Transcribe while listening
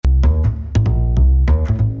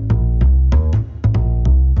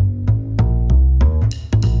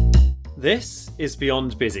This is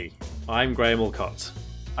Beyond Busy. I'm Graham Alcott.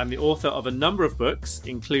 I'm the author of a number of books,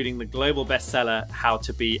 including the global bestseller How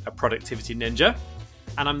to Be a Productivity Ninja,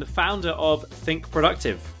 and I'm the founder of Think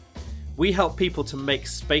Productive. We help people to make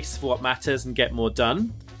space for what matters and get more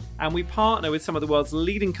done, and we partner with some of the world's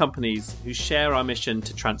leading companies who share our mission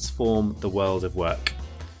to transform the world of work.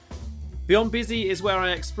 Beyond Busy is where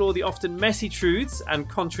I explore the often messy truths and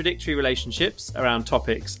contradictory relationships around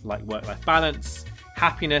topics like work-life balance,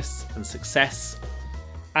 happiness and success,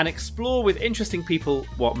 and explore with interesting people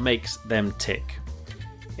what makes them tick.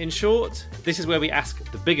 In short, this is where we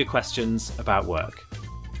ask the bigger questions about work.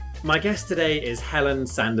 My guest today is Helen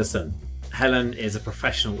Sanderson. Helen is a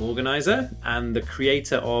professional organizer and the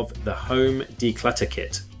creator of the Home Declutter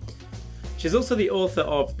Kit. She's also the author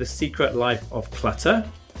of The Secret Life of Clutter.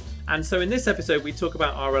 And so in this episode, we talk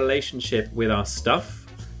about our relationship with our stuff,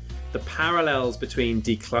 the parallels between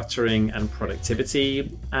decluttering and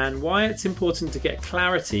productivity, and why it's important to get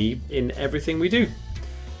clarity in everything we do.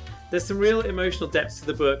 There's some real emotional depth to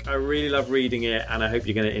the book. I really love reading it, and I hope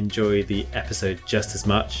you're going to enjoy the episode just as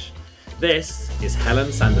much. This is Helen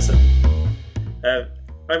Sanderson.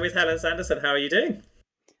 I'm with Helen Sanderson. How are you doing?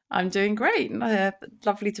 I'm doing great.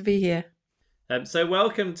 Lovely to be here. So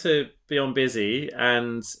welcome to Beyond Busy,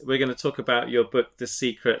 and we're going to talk about your book, The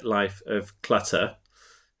Secret Life of Clutter.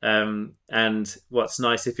 And what's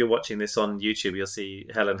nice, if you're watching this on YouTube, you'll see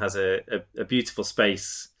Helen has a beautiful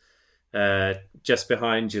space just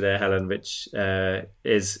behind you there, Helen, which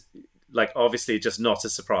is like obviously just not a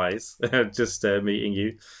surprise, just meeting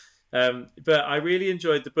you. But I really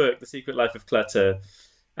enjoyed the book, The Secret Life of Clutter.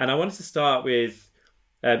 And I wanted to start with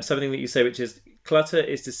something that you say, which is clutter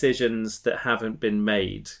is decisions that haven't been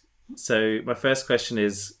made. So my first question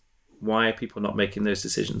is, why are people not making those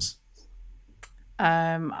decisions?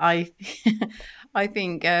 I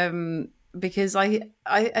think because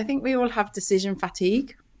I think we all have decision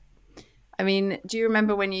fatigue. I mean, do you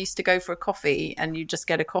remember when you used to go for a coffee and you just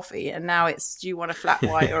get a coffee, and now it's, do you want a flat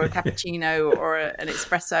white or a cappuccino or an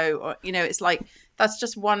espresso, or it's like that's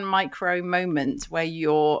just one micro moment where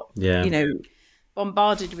you're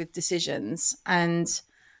bombarded with decisions, and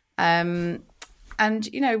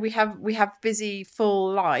we have busy,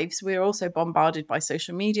 full lives. We're also bombarded by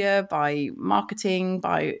social media, by marketing,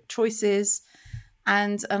 by choices,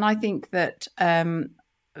 and I think that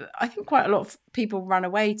quite a lot of people run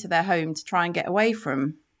away to their home to try and get away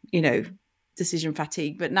from decision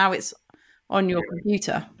fatigue. But now it's on your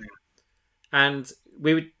computer. And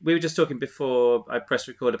we were just talking before I pressed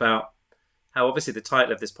record about how obviously the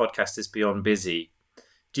title of this podcast is Beyond Busy.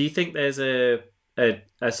 Do you think there's a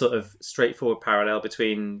sort of straightforward parallel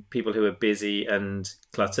between people who are busy and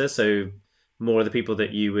clutter? So more of the people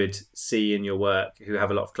that you would see in your work who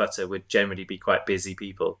have a lot of clutter would generally be quite busy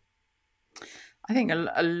people. I think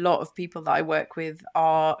a lot of people that I work with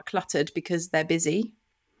are cluttered because they're busy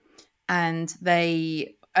and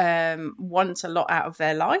they want a lot out of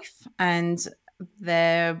their life, and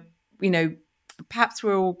they're, perhaps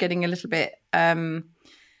we're all getting a little bit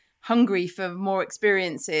hungry for more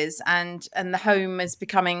experiences, and the home is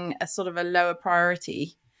becoming a sort of a lower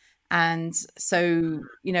priority. And so,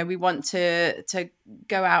 we want to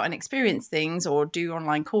go out and experience things, or do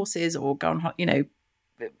online courses, or go on,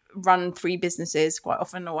 run 3 businesses quite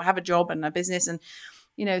often, or have a job and a business. And,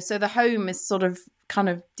 so the home is sort of kind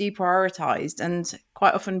of deprioritized. And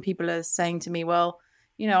quite often people are saying to me, well,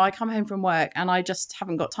 I come home from work and I just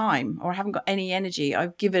haven't got time, or I haven't got any energy.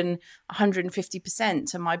 I've given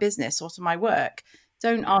 150% to my business or to my work.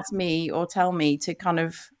 Don't ask me or tell me to kind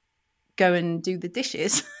of go and do the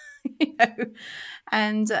dishes,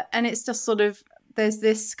 and it's just sort of, there's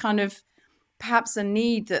this kind of perhaps a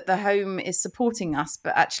need that the home is supporting us,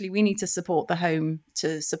 but actually we need to support the home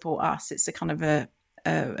to support us. It's a kind of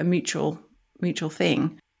a mutual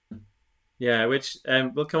thing. Yeah, which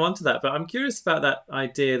we'll come on to that. But I'm curious about that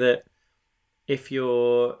idea that if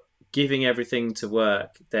you're giving everything to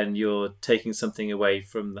work, then you're taking something away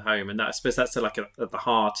from the home. And I suppose that's like at the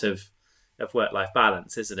heart of work-life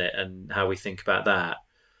balance, isn't it? And how we think about that.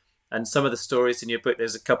 And some of the stories in your book,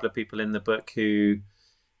 there's a couple of people in the book who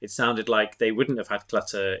it sounded like they wouldn't have had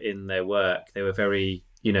clutter in their work. They were very,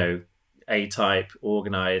 A-type,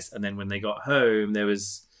 organized. And then when they got home, it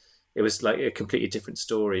was like a completely different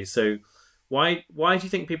story. So why do you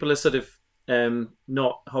think people are sort of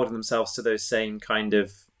not holding themselves to those same kind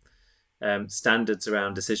of standards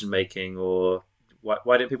around decision making, or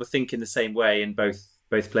why don't people think in the same way in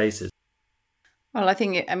both places? Well, I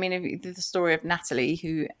think the story of Natalie,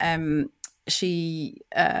 who she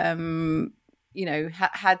had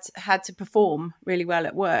to perform really well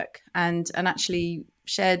at work, and actually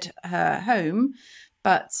shared her home,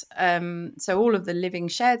 But so all of the living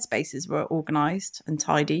shared spaces were organized and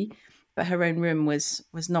tidy, but her own room was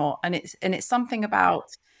not. And it's something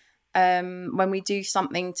about when we do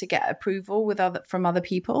something to get approval from other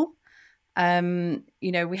people.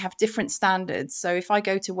 We have different standards. So if I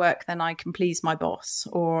go to work, then I can please my boss,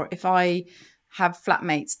 or if I have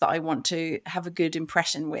flatmates that I want to have a good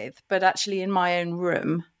impression with, but actually in my own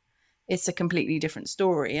room, it's a completely different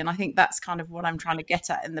story. And I think that's kind of what I'm trying to get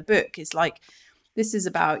at in the book, is like, this is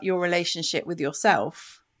about your relationship with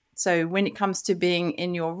yourself. So when it comes to being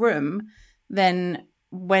in your room, then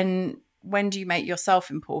when do you make yourself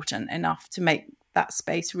important enough to make that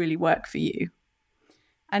space really work for you?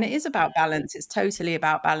 And it is about balance. It's totally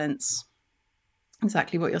about balance.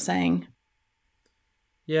 Exactly what you're saying.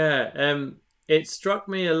 Yeah, it struck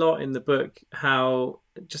me a lot in the book how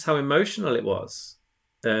emotional it was,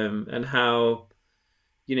 and how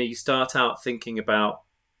you start out thinking about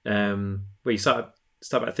you start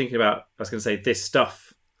out thinking about, I was going to say, this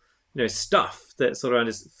stuff, stuff that's all around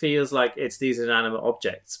us feels like it's these inanimate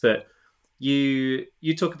objects, but you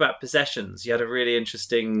talk about possessions. You had a really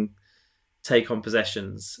interesting take on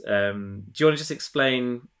possessions. Do you want to just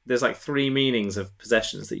explain? There's like 3 meanings of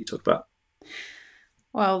possessions that you talk about.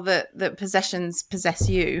 Well, that possessions possess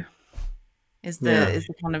you is the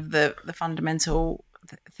kind of the fundamental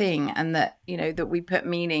thing, and that that we put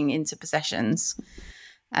meaning into possessions.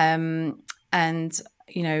 And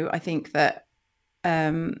I think that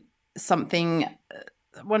something,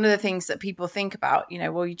 one of the things that people think about,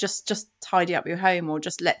 well, you just tidy up your home, or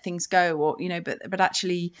just let things go, or but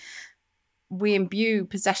actually we imbue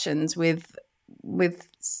possessions with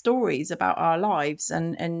stories about our lives,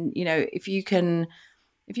 and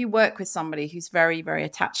if you work with somebody who's very, very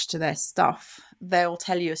attached to their stuff, they'll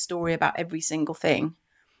tell you a story about every single thing,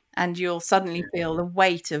 and you'll suddenly feel the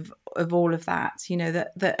weight of all of that,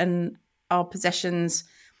 that and our possessions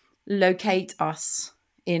locate us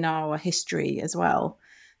in our history as well.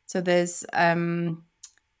 So there's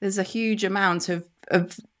a huge amount of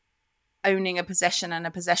owning a possession and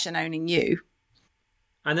a possession owning you.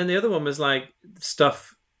 And then the other one was like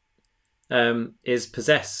stuff is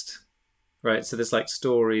possessed, right? So there's like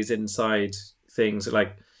stories inside things.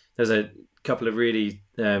 Like there's a couple of really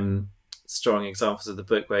strong examples of the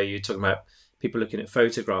book where you're talking about people looking at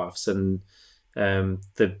photographs and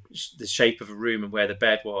the shape of a room and where the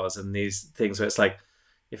bed was, and these things where it's like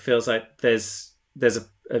it feels like there's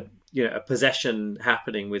a possession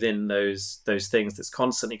happening within those things that's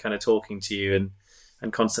constantly kind of talking to you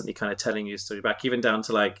and constantly kind of telling you a story back, even down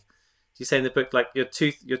to, like you say in the book, like your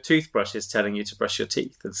toothbrush is telling you to brush your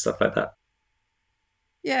teeth and stuff like that.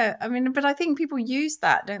 Yeah, I mean, but I think people use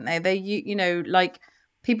that, don't they? They, like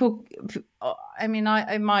people. I mean,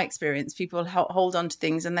 in my experience, people hold on to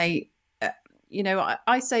things, and they,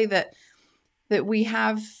 I say that we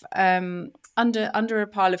have under a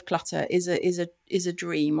pile of clutter is a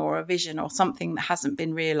dream or a vision or something that hasn't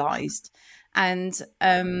been realized, and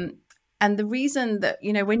the reason that,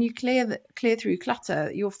 when you clear through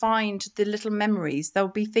clutter, you'll find the little memories. There'll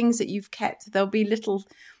be things that you've kept. There'll be little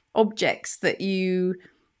objects that you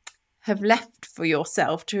have left for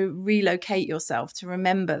yourself to relocate yourself, to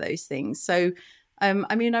remember those things. So,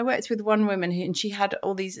 I mean, I worked with one woman and she had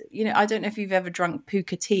all these, I don't know if you've ever drunk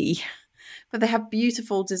puka tea, but they have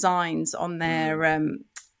beautiful designs on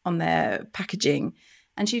their packaging.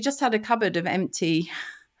 And she just had a cupboard of empty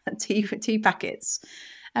tea packets.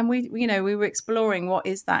 And we were exploring, what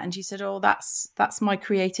is that? And she said, oh, that's my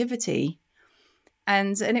creativity.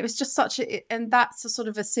 And it was just and that's a sort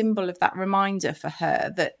of a symbol of that reminder for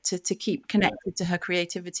her, that to keep connected to her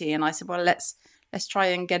creativity. And I said, well, let's try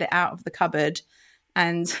and get it out of the cupboard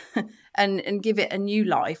and and give it a new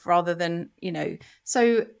life, rather than,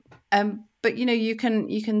 so but you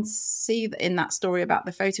can see in that story about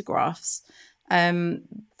the photographs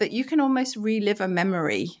that you can almost relive a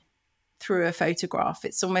memory through a photograph.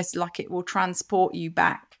 It's almost like it will transport you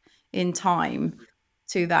back in time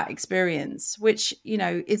to that experience, which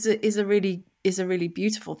is a really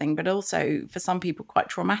beautiful thing, but also for some people quite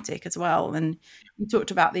traumatic as well. And you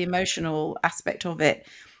talked about the emotional aspect of it.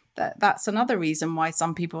 That's another reason why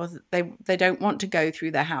some people they don't want to go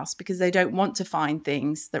through their house, because they don't want to find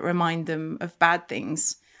things that remind them of bad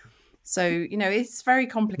things. So it's very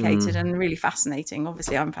complicated and really fascinating.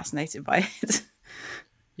 Obviously, I'm fascinated by it.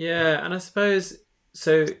 Yeah, and I suppose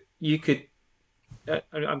so. You could.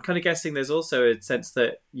 I'm kind of guessing there's also a sense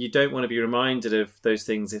that you don't want to be reminded of those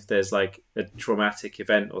things if there's like a traumatic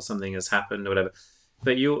event or something has happened or whatever.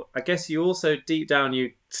 But I guess you also deep down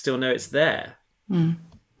you still know it's there,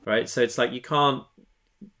 right? So it's like you can't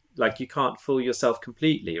fool yourself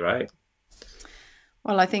completely, right?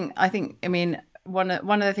 Well, I think I mean, one of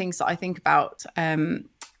the things that I think about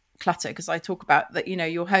Clutter, because I talk about that,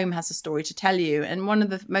 your home has a story to tell you. And one of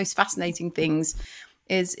the most fascinating things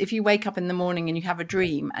is if you wake up in the morning and you have a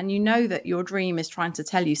dream, and you know that your dream is trying to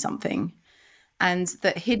tell you something, and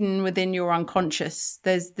that hidden within your unconscious,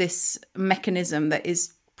 there's this mechanism that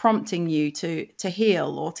is prompting you to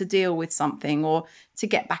heal or to deal with something or to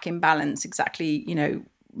get back in balance. Exactly,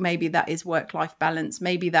 maybe that is work-life balance,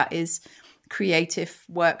 maybe that is creative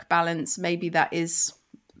work balance, maybe that is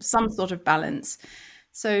some sort of balance.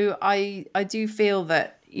 So I do feel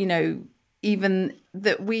that, even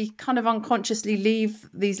that we kind of unconsciously leave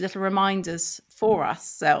these little reminders for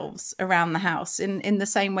ourselves around the house in the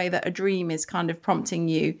same way that a dream is kind of prompting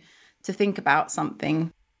you to think about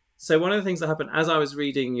something. So one of the things that happened as I was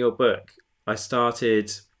reading your book, I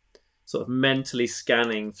started sort of mentally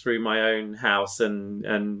scanning through my own house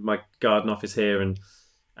and my garden office here, and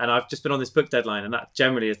I've just been on this book deadline, and that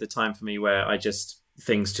generally is the time for me where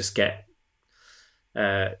things just get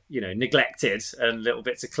neglected, and little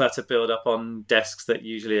bits of clutter build up on desks that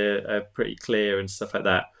usually are pretty clear and stuff like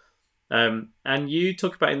that. And you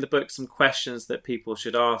talk about in the book some questions that people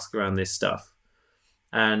should ask around this stuff.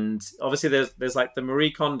 And obviously there's like the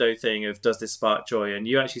Marie Kondo thing of, does this spark joy? And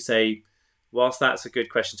you actually say, whilst that's a good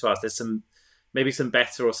question to ask, there's maybe some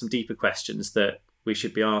better or some deeper questions that we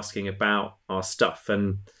should be asking about our stuff.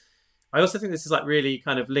 And I also think this is like really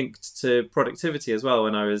kind of linked to productivity as well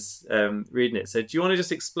when I was reading it. So do you want to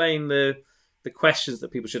just explain the questions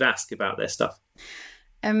that people should ask about their stuff?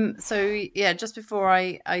 So yeah, just before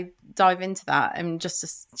I dive into that, and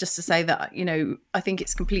just to say that, I think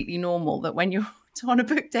it's completely normal that when you're on a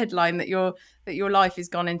book deadline that your life has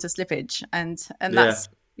gone into slippage, and that's,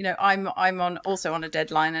 I'm also on a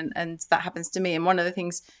deadline, and that happens to me. And one of the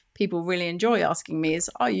things people really enjoy asking me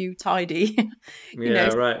is, are you tidy?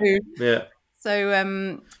 Right. Yeah. So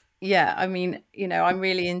I mean, I'm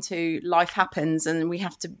really into life happens and we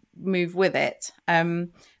have to move with it.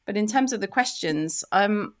 But in terms of the questions, I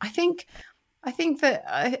think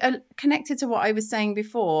that connected to what I was saying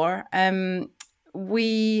before,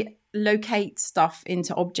 we locate stuff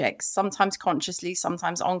into objects, sometimes consciously,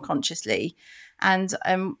 sometimes unconsciously. And,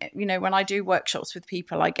 when I do workshops with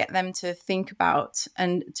people, I get them to think about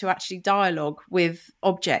and to actually dialogue with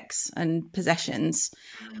objects and possessions.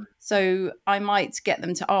 So I might get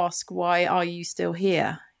them to ask, why are you still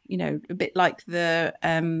here? A bit like the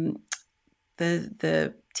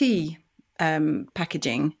tea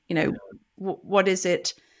packaging, what is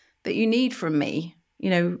it that you need from me?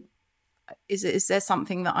 Is there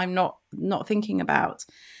something that I'm not thinking about?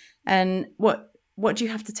 And what do you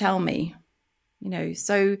have to tell me?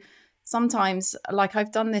 So sometimes, like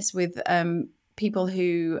I've done this with people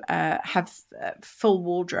who have full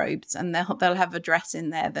wardrobes, and they'll have a dress in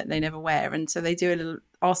there that they never wear, and so they do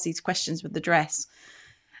ask these questions with the dress,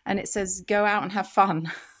 and it says, go out and have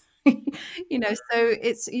fun. So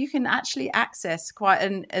you can actually access quite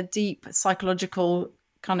a deep psychological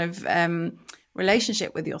kind of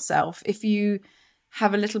relationship with yourself if you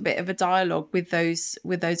have a little bit of a dialogue with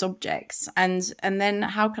those objects. And then,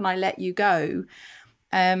 how can I let you go?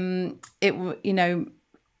 Go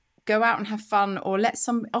out and have fun, or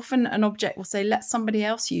often an object will say, let somebody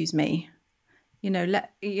else use me. I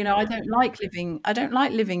don't like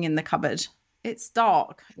living in the cupboard. It's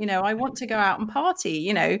dark. I want to go out and party,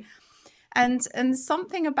 and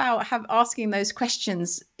something about asking those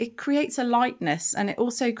questions, it creates a lightness, and it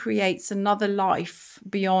also creates another life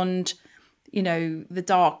beyond, the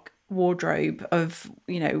dark wardrobe of,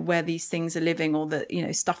 where these things are living, or the,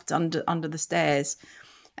 stuffed under the stairs.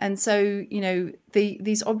 And so,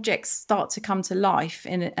 these objects start to come to life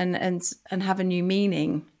and have a new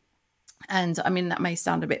meaning. And I mean, that may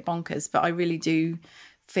sound a bit bonkers, but I really do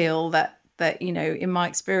feel that in my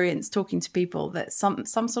experience talking to people, that some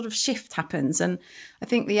sort of shift happens. And I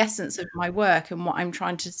think the essence of my work and what I'm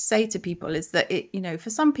trying to say to people is that for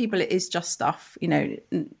some people it is just stuff,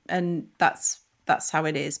 and that's how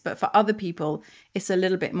it is. But for other people, it's a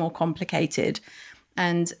little bit more complicated.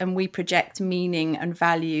 And we project meaning and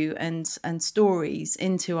value and stories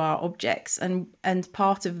into our objects. And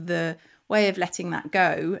part of the way of letting that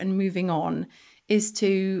go and moving on is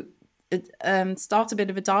to start a bit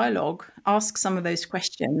of a dialogue, ask some of those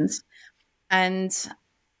questions, and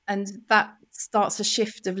that starts a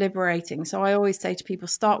shift of liberating. So I always say to people,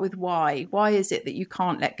 start with why. Why is it that you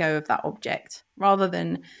can't let go of that object? Rather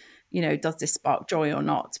than, does this spark joy or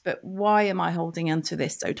not? But why am I holding onto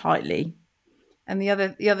this so tightly? And the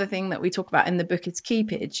other thing that we talk about in the book is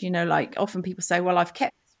keepage. Like often people say, well, I've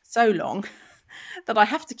kept it so long that I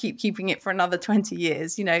have to keep keeping it for another 20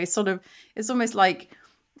 years. It's almost like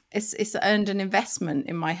it's earned an investment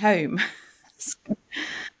in my home.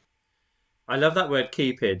 I love that word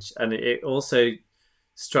keepage, and it also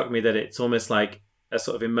struck me that it's almost like a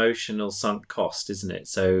sort of emotional sunk cost, isn't it?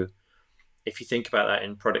 So if you think about that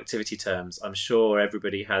in productivity terms, I'm sure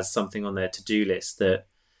everybody has something on their to-do list that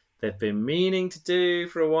they've been meaning to do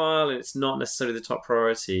for a while, and it's not necessarily the top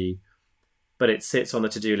priority, but it sits on the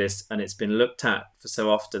to-do list and it's been looked at for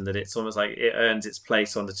so often that it's almost like it earns its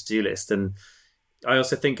place on the to-do list. And I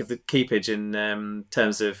also think of the keepage in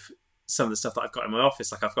terms of some of the stuff that I've got in my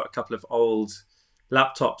office. Like I've got a couple of old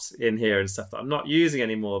laptops in here and stuff that I'm not using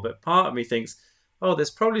anymore. But part of me thinks, oh,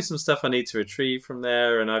 there's probably some stuff I need to retrieve from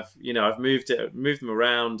there, and I've moved them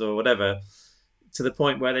around or whatever to the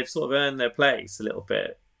point where they've sort of earned their place a little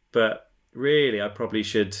bit. But really, I probably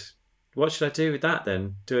should. What should I do with that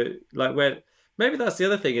then? Do it like where? Maybe that's the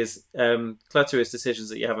other thing is clutter is decisions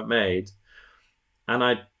that you haven't made, and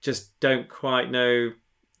I just don't quite know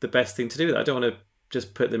the best thing to do with it. I don't want to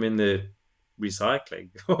just put them in the recycling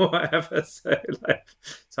or whatever. So I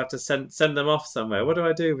have to send them off somewhere. What do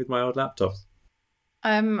I do with my old laptops?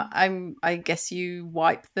 I guess you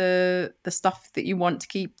wipe the stuff that you want to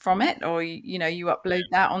keep from it, or you upload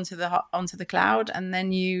that onto the cloud, and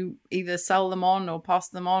then you either sell them on or pass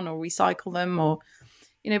them on or recycle them, or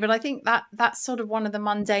but I think that that's sort of one of the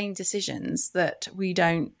mundane decisions that we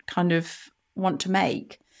don't kind of want to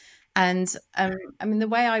make. And I mean, the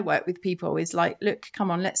way I work with people is like, look,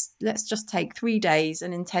 come on, let's just take 3 days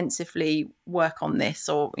and intensively work on this,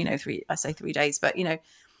 or I say 3 days, but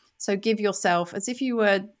so give yourself, as if you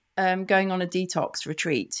were going on a detox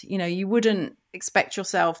retreat. You wouldn't expect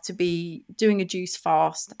yourself to be doing a juice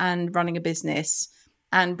fast and running a business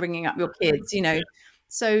and bringing up your kids.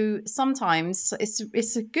 So sometimes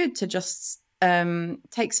it's good to just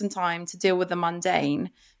take some time to deal with the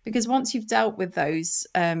mundane, because once you've dealt with those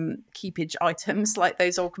keepage items like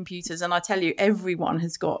those old computers, and I tell you, everyone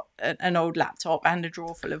has got an old laptop and a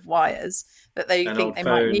drawer full of wires that they And think old they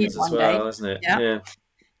might need phones as one well, day. isn't it? Yeah. Yeah.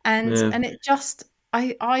 And Yeah. and it just,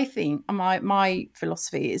 I think my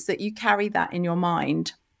philosophy is that you carry that in your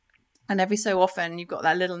mind, and every so often you've got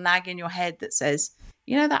that little nag in your head that says,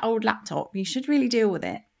 that old laptop, you should really deal with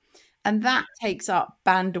it. And that takes up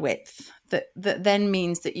bandwidth that then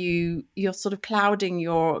means that you're sort of clouding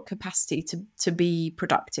your capacity to be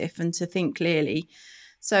productive and to think clearly.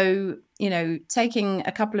 So taking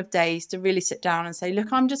a couple of days to really sit down and say,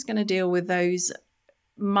 look, I'm just going to deal with those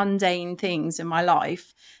mundane things in my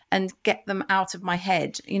life and get them out of my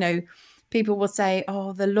head. People will say,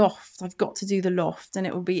 oh, the loft, I've got to do the loft, and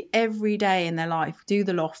it will be every day in their life, do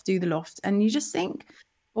the loft, and you just think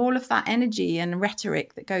all of that energy and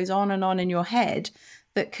rhetoric that goes on and on in your head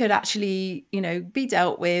that could actually be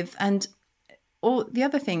dealt with. And all the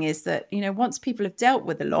other thing is that once people have dealt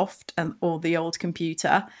with the loft or the old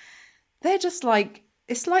computer, they're just like,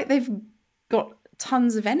 it's like they've got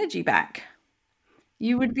tons of energy back.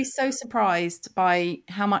 You would be so surprised by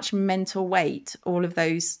how much mental weight all of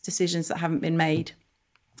those decisions that haven't been made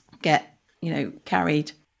get,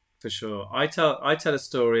 carried. For sure. I tell a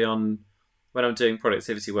story on when I'm doing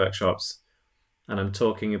productivity workshops, and I'm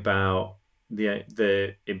talking about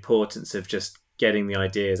the importance of just getting the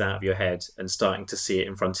ideas out of your head and starting to see it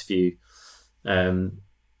in front of you.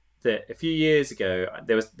 That a few years ago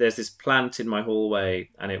there's this plant in my hallway,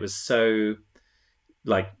 and it was so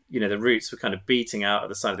like the roots were kind of beating out of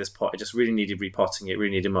the side of this pot. It just really needed repotting. It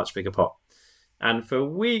really needed a much bigger pot. And for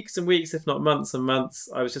weeks and weeks, if not months and months,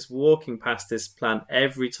 I was just walking past this plant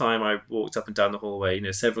every time I walked up and down the hallway,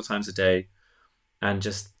 several times a day. And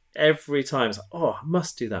just every time it's like, oh, I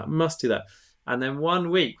must do that, must do that. And then one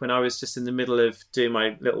week when I was just in the middle of doing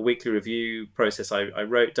my little weekly review process, I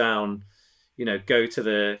wrote down, go to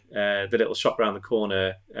the little shop around the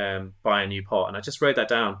corner, buy a new pot. And I just wrote that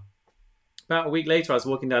down. About a week later, I was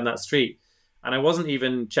walking down that street, and I wasn't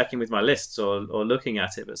even checking with my lists or looking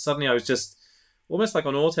at it. But suddenly I was just almost like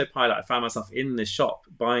on autopilot. I found myself in this shop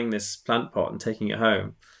buying this plant pot and taking it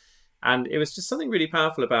home. And it was just something really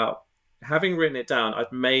powerful about having written it down.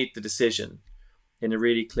 I'd made the decision in a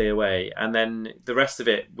really clear way, and then the rest of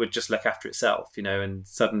it would just look after itself, and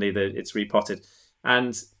suddenly it's repotted.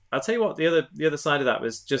 And I'll tell you what, the other side of that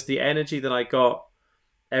was just the energy that I got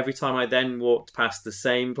every time I then walked past the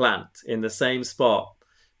same plant in the same spot,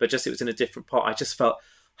 but just it was in a different pot. I just felt,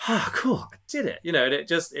 cool, I did it, and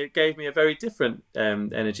it gave me a very different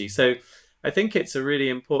energy. So I think it's a really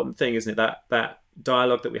important thing, isn't it, that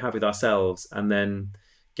dialogue that we have with ourselves, and then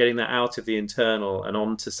getting that out of the internal and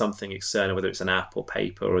onto something external, whether it's an app or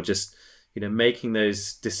paper, or just making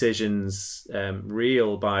those decisions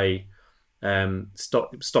real by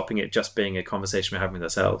stopping it just being a conversation we're having with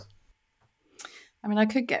ourselves. I mean, I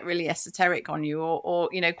could get really esoteric on you, or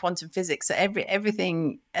quantum physics. So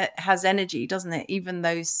everything has energy, doesn't it? Even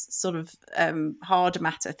those sort of hard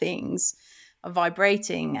matter things are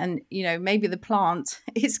vibrating, and maybe the plant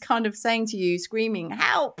is kind of saying to you, screaming,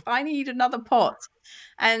 "Help! I need another pot."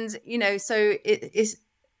 And so it is.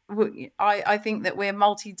 I think that we're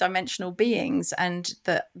multi-dimensional beings, and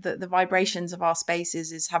that the vibrations of our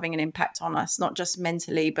spaces is having an impact on us, not just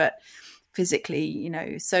mentally but physically.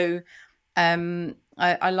 So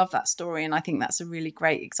I love that story, and I think that's a really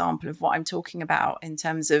great example of what I'm talking about in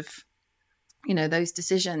terms of those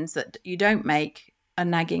decisions that you don't make are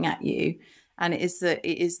nagging at you, and it is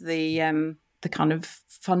the kind of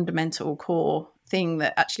fundamental core thing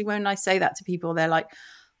that actually, when I say that to people, they're like,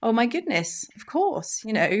 oh my goodness, of course,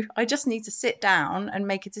 I just need to sit down and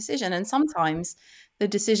make a decision. And sometimes the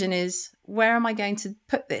decision is, where am I going to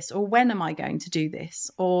put this, or when am I going to do this,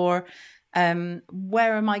 or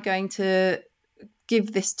where am I going to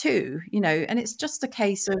give this to, and it's just a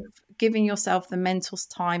case of giving yourself the mental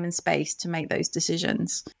time and space to make those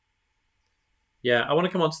decisions. Yeah, I want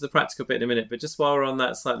to come on to the practical bit in a minute, but just while we're on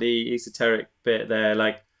that slightly esoteric bit there,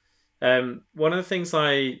 like one of the things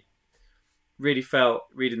I really felt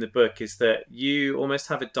reading the book is that you almost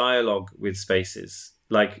have a dialogue with spaces.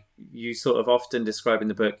 Like, you sort of often describe in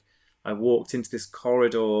the book, I walked into this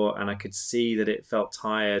corridor and I could see that it felt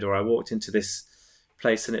tired, or I walked into this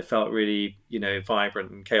place and it felt really,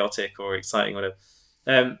 vibrant and chaotic or exciting, or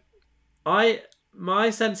whatever. My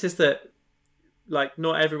sense is that, like,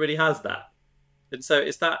 not everybody has that. And so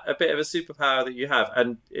is that a bit of a superpower that you have?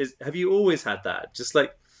 And have you always had that? Just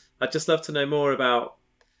like, I'd just love to know more about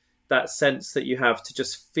that sense that you have to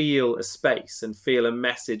just feel a space and feel a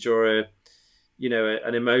message or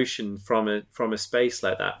an emotion from a space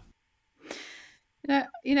like that.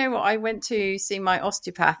 You know what? I went to see my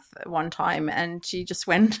osteopath one time, and she just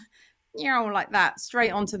went, like that,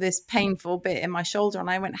 straight onto this painful bit in my shoulder. And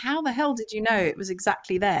I went, how the hell did you know it was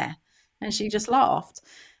exactly there? And she just laughed.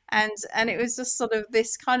 And it was just sort of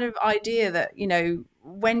this kind of idea that,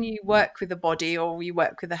 when you work with a body or you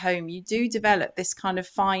work with a home, you do develop this kind of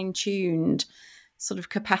fine-tuned sort of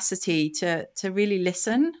capacity to really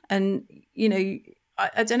listen. And,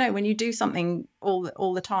 I don't know, when you do something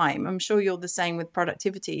all the time, I'm sure you're the same with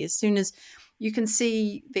productivity. As soon as you can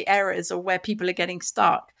see the errors or where people are getting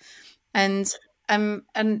stuck. And I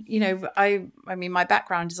mean, my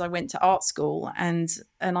background is I went to art school, and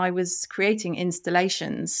I was creating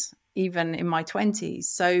installations even in my 20s.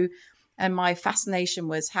 So, and my fascination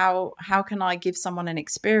was how can I give someone an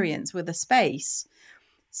experience with a space?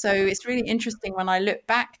 So it's really interesting when I look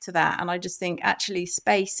back to that, and I just think actually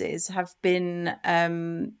spaces have been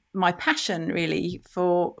my passion really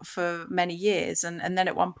for many years. And then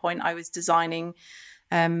at one point I was designing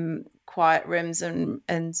quiet rooms and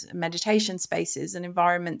meditation spaces and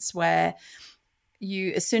environments where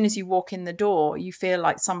as soon as you walk in the door, you feel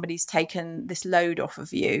like somebody's taken this load off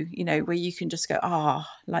of you, where you can just go,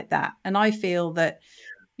 like that. And I feel that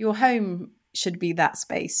your home should be that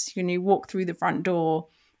space. You walk through the front door,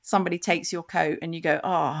 somebody takes your coat and you go,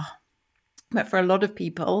 But for a lot of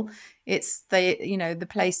people, it's the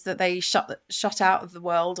place that they shut out of the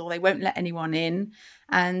world, or they won't let anyone in,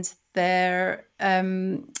 and they're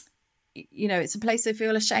it's a place they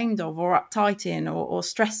feel ashamed of, or uptight in, or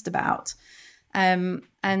stressed about. And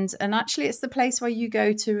actually, it's the place where you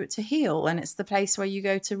go to heal, and it's the place where you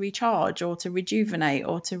go to recharge, or to rejuvenate,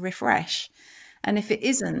 or to refresh. And if it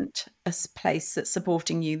isn't a place that's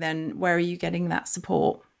supporting you, then where are you getting that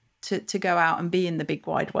support to go out and be in the big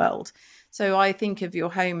wide world? So I think of your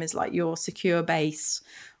home as like your secure base,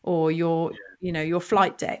 or your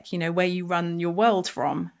flight deck, where you run your world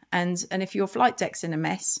from. And if your flight deck's in a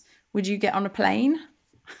mess, would you get on a plane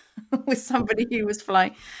with somebody who was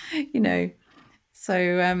flying, So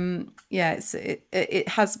it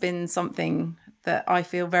has been something that I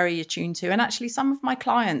feel very attuned to. And actually, some of my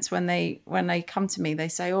clients, when they come to me, they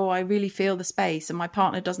say, "Oh, I really feel the space, and my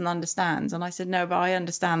partner doesn't understand." And I said, "No, but I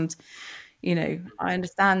understand. I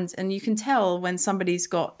understand." And you can tell when somebody's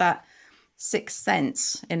got that sixth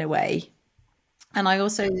sense in a way. And I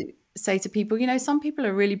also say to people, some people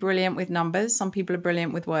are really brilliant with numbers, some people are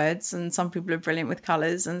brilliant with words, and some people are brilliant with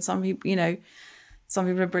colors, and some people, some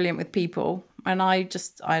people are brilliant with people. And I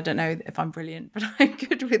don't know if I'm brilliant, but I'm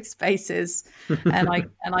good with spaces. And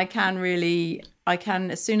I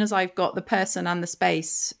can, as soon as I've got the person and the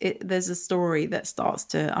space, there's a story that starts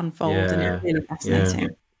to unfold, and it's really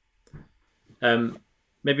fascinating.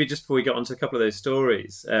 Maybe just before we get on to a couple of those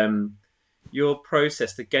stories, your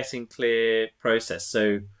process, the getting clear process.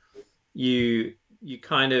 So you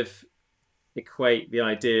kind of equate the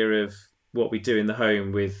idea of what we do in the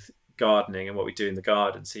home with gardening and what we do in the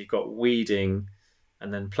garden. So you've got weeding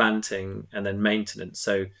and then planting and then maintenance.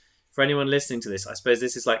 So for anyone listening to this, I suppose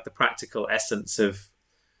this is like the practical essence of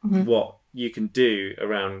what you can do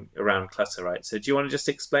around clutter, right? So do you want to just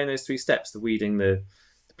explain those 3 steps, the weeding, the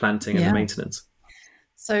planting and the maintenance?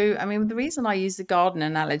 So, I mean, the reason I use the garden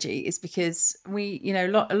analogy is because a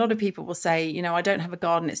lot of people will say, I don't have a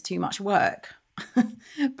garden, it's too much work.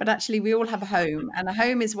 But actually, we all have a home, and a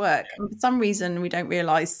home is work. And for some reason, we don't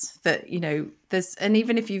realize that, and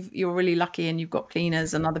even if you're really lucky and you've got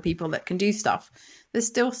cleaners and other people that can do stuff, there's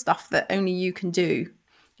still stuff that only you can do.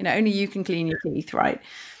 Only you can clean your teeth, right?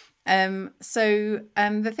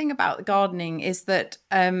 The thing about gardening is that,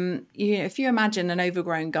 if you imagine an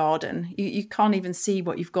overgrown garden, you can't even see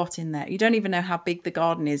what you've got in there. You don't even know how big the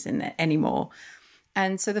garden is in it anymore.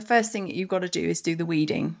 And so the first thing that you've got to do is do the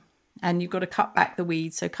weeding, and you've got to cut back the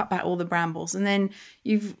weeds. So cut back all the brambles. And then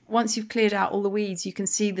once you've cleared out all the weeds, you can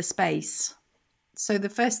see the space. So the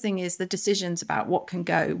first thing is the decisions about what can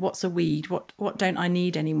go, what's a weed, what don't I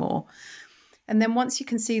need anymore. And then once you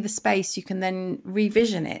can see the space, you can then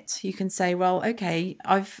revision it. You can say, well, okay,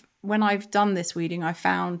 when I've done this weeding, I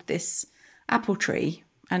found this apple tree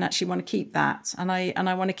and actually want to keep that. And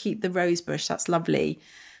I want to keep the rose bush. That's lovely.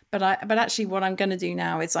 But actually what I'm going to do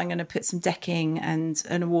now is I'm going to put some decking and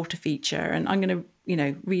a water feature, and I'm going to,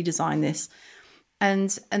 redesign this.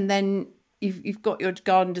 And then you've got your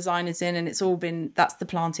garden designers in, and that's the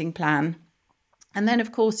planting plan. And then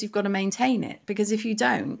of course you've got to maintain it, because if you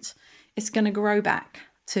don't, it's going to grow back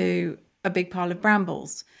to a big pile of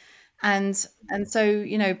brambles. And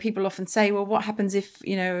so, people often say, well, what happens if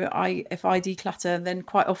I declutter? Then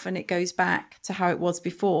quite often it goes back to how it was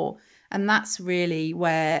before. And that's really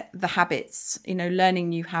where the habits, learning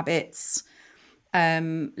new habits,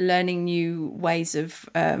 learning new ways of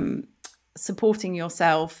supporting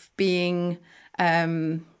yourself, being,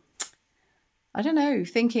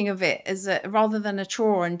 thinking of it as rather than a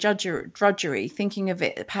chore and drudgery, thinking of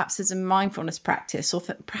it perhaps as a mindfulness practice, or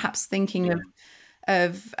perhaps thinking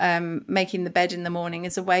of making the bed in the morning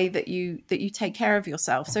as a way that you take care of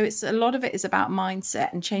yourself. So it's a lot of it is about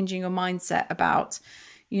mindset and changing your mindset about,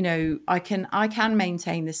 I can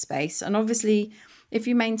maintain this space. And obviously, if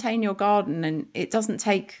you maintain your garden, and it doesn't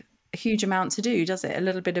take a huge amount to do, does it? A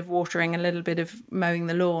little bit of watering, a little bit of mowing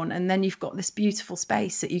the lawn, and then you've got this beautiful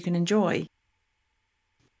space that you can enjoy.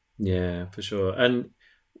 Yeah, for sure. And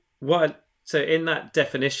so in that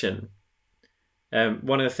definition,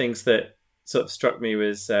 one of the things that sort of struck me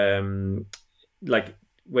was like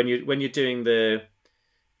when you're doing the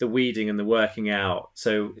weeding and the working out.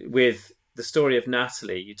 So with the story of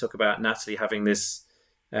Natalie, you talk about Natalie having this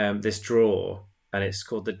drawer, and it's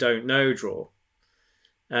called the don't know drawer.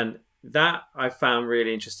 And that I found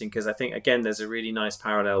really interesting, because I think, again, there's a really nice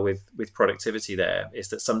parallel with productivity there, is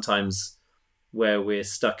that sometimes where we're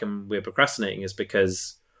stuck and we're procrastinating is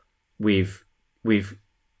because we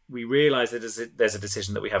realize that there's a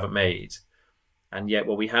decision that we haven't made. And yet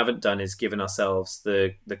what we haven't done is given ourselves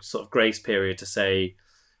the sort of grace period to say,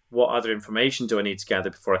 what other information do I need to gather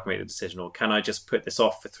before I can make the decision? Or can I just put this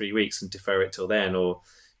off for 3 weeks and defer it till then? Or,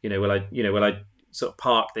 will I sort of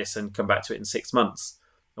park this and come back to it in 6 months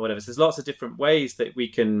or whatever? So there's lots of different ways that we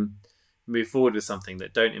can move forward with something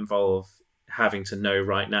that don't involve having to know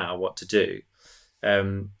right now what to do.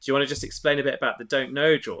 Do you want to just explain a bit about the don't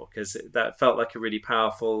know drawer? Because that felt like a really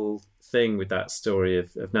powerful thing with that story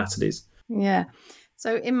of Natalie's. Yeah.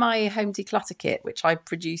 So in my home declutter kit, which I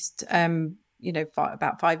produced,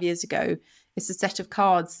 about 5 years ago, it's a set of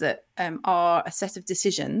cards that are a set of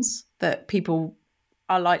decisions that people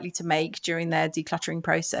are likely to make during their decluttering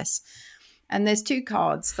process. And there's 2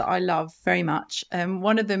 cards that I love very much.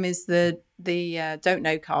 One of them is the don't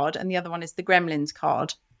know card, and the other one is the Gremlins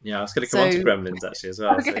card. Yeah, I was going to come on to Gremlins actually as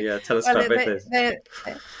well. Okay. So yeah, tell us about both of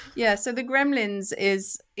those. Yeah, so the Gremlins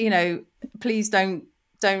is, please don't,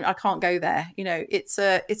 I can't go there. It's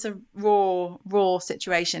a raw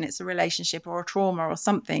situation. It's a relationship or a trauma or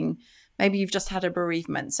something. Maybe you've just had a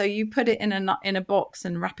bereavement. So you put it in a box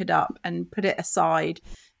and wrap it up and put it aside,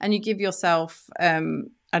 and you give yourself,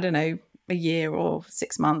 a year or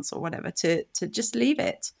 6 months or whatever to just leave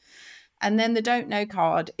it. And then the don't know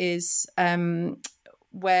card is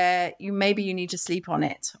where you need to sleep on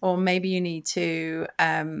it, or maybe you need to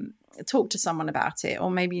talk to someone about it,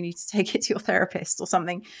 or maybe you need to take it to your therapist or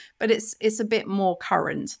something. But it's a bit more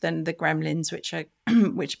current than the Gremlins, which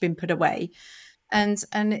have been put away. And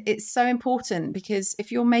it's so important, because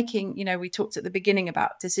if you're making, we talked at the beginning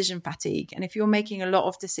about decision fatigue, and if you're making a lot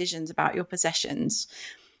of decisions about your possessions,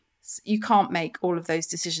 you can't make all of those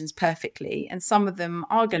decisions perfectly, and some of them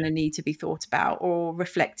are going to need to be thought about or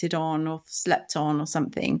reflected on or slept on or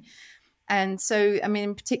something. And so, I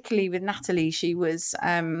mean, particularly with Natalie, she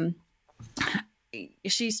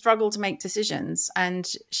struggled to make decisions, and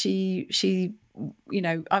she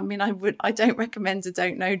I mean, I don't recommend a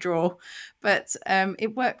don't know drawer, but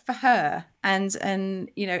it worked for her, and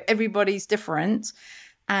everybody's different,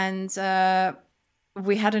 and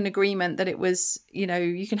we had an agreement that it was,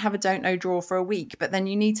 you can have a don't know drawer for a week, but then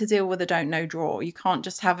you need to deal with a don't know drawer. You can't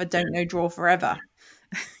just have a don't know drawer forever,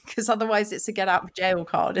 because otherwise it's a get out of jail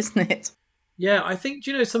card, isn't it? Yeah, I think,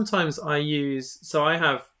 sometimes I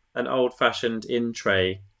have an old fashioned in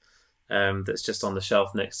tray that's just on the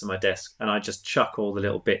shelf next to my desk, and I just chuck all the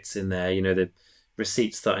little bits in there, the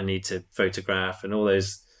receipts that I need to photograph and all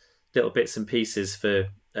those little bits and pieces for,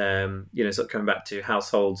 sort of coming back to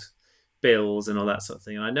household bills and all that sort of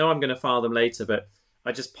thing. And I know I'm going to file them later, but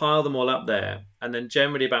I just pile them all up there. And then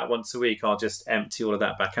generally about once a week, I'll just empty all of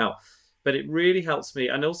that back out. But it really helps me.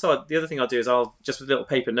 And also the other thing I'll do is I'll just with little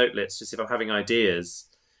paper notelets, just if I'm having ideas,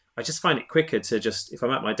 I just find it quicker to just, if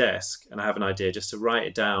I'm at my desk and I have an idea, just to write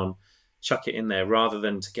it down, chuck it in there rather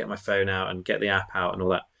than to get my phone out and get the app out and all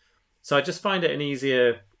that. So I just find it an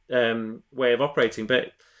easier way of operating.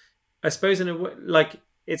 But I suppose in a way, like,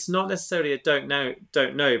 it's not necessarily a don't know,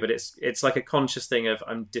 but it's like a conscious thing of,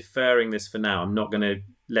 I'm deferring this for now. I'm not going to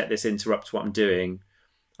let this interrupt what I'm doing.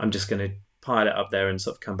 I'm just going to pile it up there and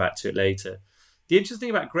sort of come back to it later. The interesting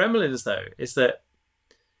thing about gremlins, though, is that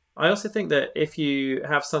I also think that if you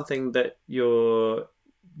have something that you're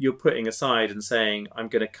putting aside and saying, I'm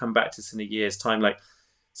going to come back to this in a year's time, like,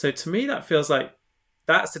 so to me that feels like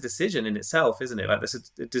that's a decision in itself, isn't it? Like,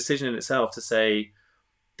 there's a decision in itself to say,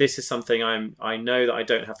 this is something I know that I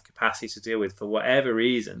don't have the capacity to deal with for whatever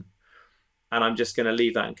reason, and I'm just going to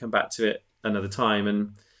leave that and come back to it another time.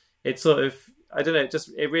 And it's sort of, I don't know,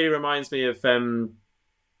 it really reminds me of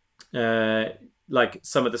like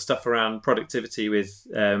some of the stuff around productivity with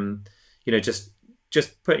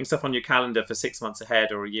just putting stuff on your calendar for 6 months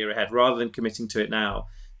ahead or a year ahead rather than committing to it now.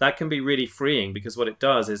 That can be really freeing, because what it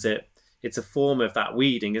does is it's a form of that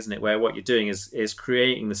weeding, isn't it? Where what you're doing is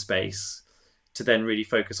creating the space to then really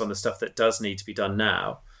focus on the stuff that does need to be done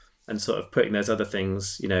now, and sort of putting those other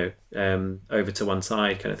things, over to one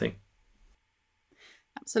side, kind of thing.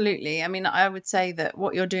 Absolutely. I mean, I would say that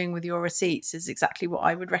what you're doing with your receipts is exactly what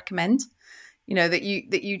I would recommend. That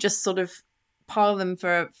you just sort of pile them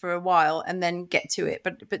for a while and then get to it,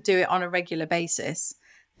 but do it on a regular basis.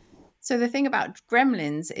 So the thing about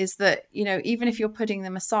gremlins is that, even if you're putting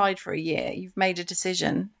them aside for a year, you've made a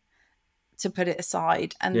decision to put it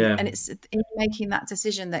aside, and it's in making that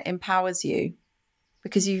decision that empowers you,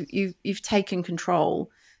 because you've taken control.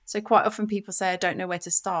 So quite often people say, I don't know where to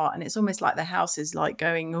start, and it's almost like the house is like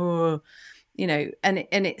going, oh, and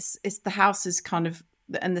it's the house is kind of,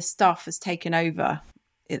 and the stuff has taken over.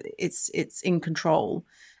 It's in control.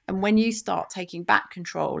 And when you start taking back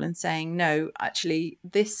control and saying, no, actually,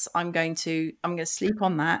 this I'm going to sleep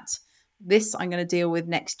on that. This I'm going to deal with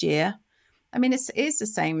next year. I mean, it is the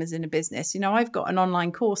same as in a business. I've got an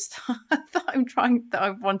online course that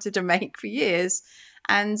I've wanted to make for years.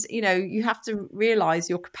 And, you have to realize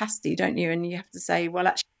your capacity, don't you? And you have to say, well,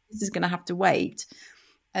 actually, this is going to have to wait.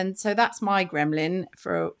 And so that's my gremlin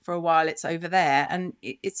for a while. It's over there, and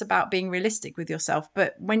it's about being realistic with yourself.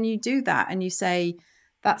 But when you do that and you say,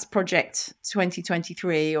 that's project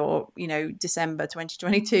 2023 or, December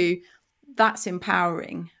 2022, that's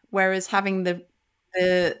empowering. Whereas having the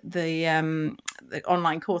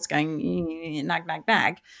online course going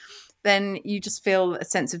nag, then you just feel a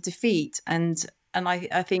sense of defeat. And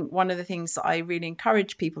I think one of the things that I really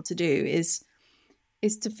encourage people to do is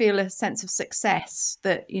to feel a sense of success,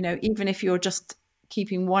 that, even if you're just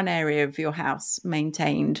keeping one area of your house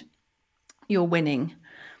maintained, you're winning.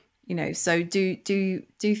 So do,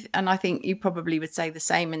 and I think you probably would say the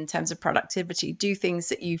same in terms of productivity. Do things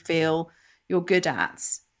that you feel you're good at.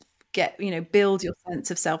 Build your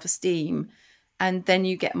sense of self-esteem, and then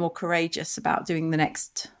you get more courageous about doing the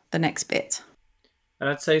next bit. And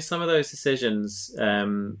I'd say some of those decisions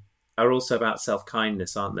are also about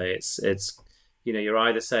self-kindness, aren't they? It's you're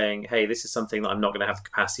either saying, hey, this is something that I'm not going to have the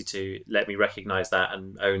capacity to, let me recognize that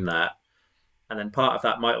and own that. And then part of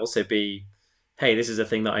that might also be, hey, this is a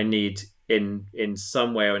thing that I need in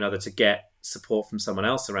some way or another to get support from someone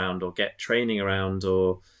else around, or get training around,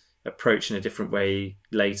 or approach in a different way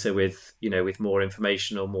later with more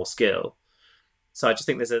information or more skill. So I just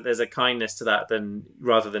think there's a kindness to that,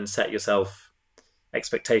 rather than set yourself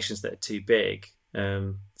expectations that are too big.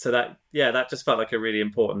 So that just felt like a really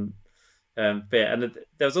important bit. And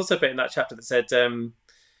there was also a bit in that chapter that said,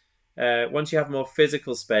 once you have more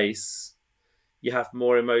physical space, you have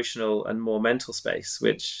more emotional and more mental space,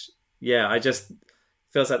 which, yeah, I just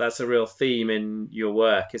feels like that's a real theme in your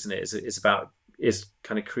work, isn't it? It's about is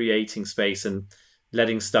kind of creating space and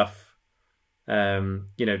letting stuff, you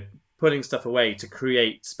know, putting stuff away to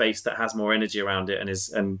create space that has more energy around it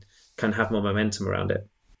and can have more momentum around it.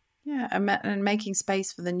 Yeah, and making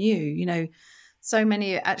space for the new. So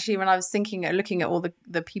many, actually, when I was looking at all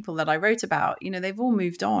the people that I wrote about, they've all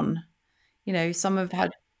moved on. Some have had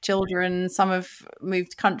children, some have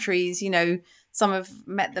moved countries, some have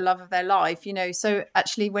met the love of their life, so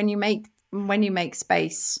actually when you make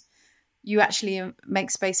space, you actually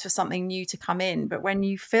make space for something new to come in. But when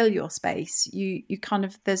you fill your space, you kind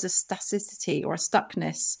of, there's a staticity or a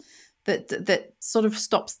stuckness that sort of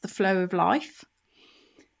stops the flow of life.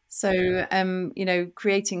 So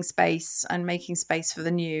creating space and making space for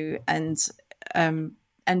the new and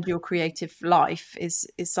your creative life is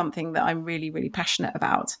something that I'm really, really passionate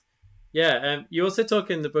about. Yeah, you also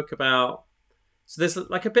talk in the book about, so there's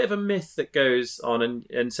like a bit of a myth that goes on,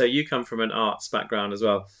 and so you come from an arts background as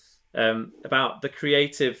well, about the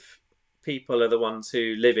creative people are the ones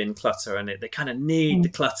who live in clutter, and they kind of need the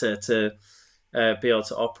clutter to be able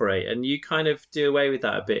to operate. And you kind of do away with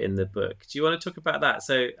that a bit in the book. Do you want to talk about that?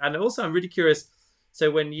 So, and also I'm really curious, so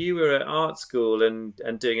when you were at art school and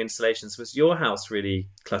doing installations, was your house really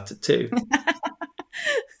cluttered too?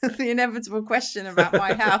 The inevitable question about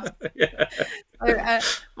my house. Yeah. So,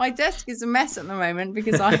 my desk is a mess at the moment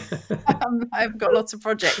because I've got lots of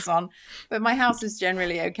projects on, but my house is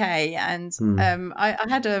generally okay. And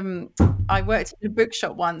I worked in a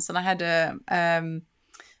bookshop once, and I had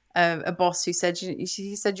a boss who said,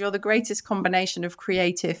 she said, "You're the greatest combination of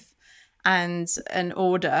creative and an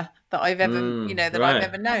order that I've ever I've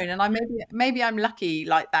ever known." And maybe I'm lucky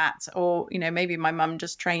like that, or maybe my mum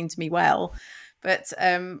just trained me well. But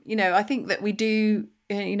I think that we do,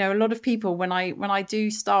 a lot of people, when I do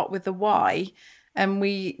start with the why, and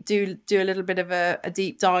we do a little bit of a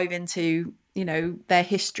deep dive into their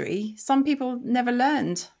history, some people never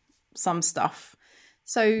learned some stuff.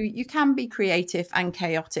 So you can be creative and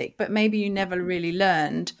chaotic, but maybe you never really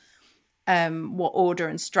learned what order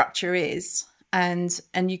and structure is, and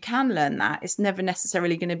you can learn that. It's never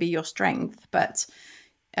necessarily going to be your strength, but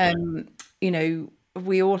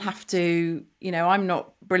we all have to, I'm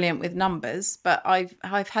not brilliant with numbers, but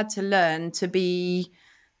I've had to learn to be,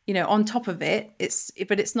 on top of it.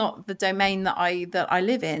 But it's not the domain that I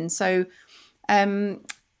live in. So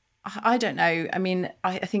I don't know. I mean,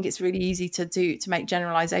 I think it's really easy to make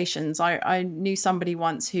generalizations. I knew somebody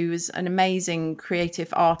once who was an amazing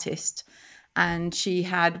creative artist, and she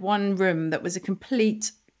had one room that was a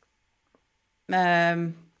complete,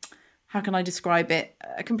 how can I describe it?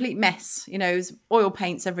 A complete mess. It was oil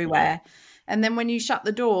paints everywhere. And then when you shut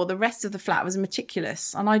the door, the rest of the flat was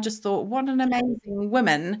meticulous. And I just thought, what an amazing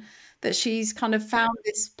woman that she's kind of found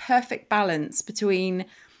this perfect balance between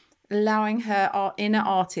allowing her inner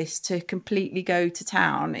artist to completely go to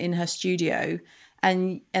town in her studio,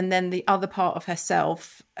 and then the other part of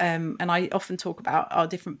herself. And I often talk about our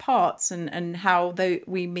different parts and how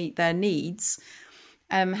we meet their needs.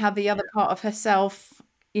 How the other part of herself,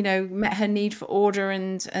 met her need for order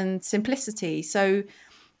and simplicity. So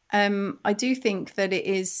I do think that it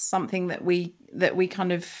is something that we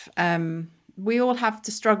kind of we all have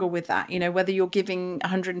to struggle with that. Whether you're giving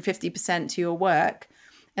 150% to your work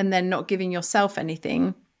and then not giving yourself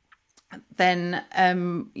anything, then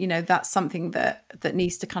that's something that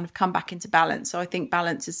needs to kind of come back into balance. So I think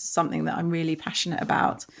balance is something that I'm really passionate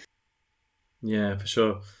about. Yeah, for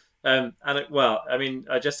sure. Well, I mean,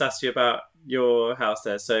 I just asked you about your house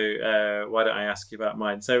there, so why don't I ask you about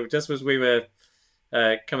mine? So just as we were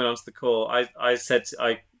coming onto the call, I said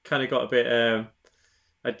I kind of got a bit.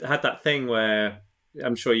 I had that thing where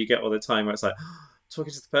I'm sure you get all the time, where it's like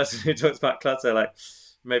talking to the person who talks about clutter, like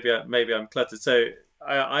maybe I'm cluttered. So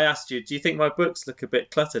I asked you, do you think my books look a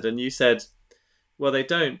bit cluttered? And you said, well, they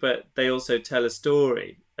don't, but they also tell a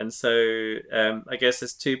story. And so I guess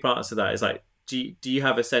there's two parts to that. It's like, do you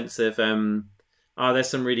have a sense of are there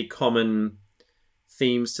some really common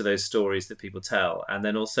themes to those stories that people tell? And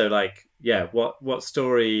then also, like, yeah, what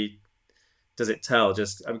story does it tell?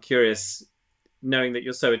 Just, I'm curious, knowing that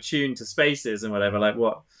you're so attuned to spaces and whatever, like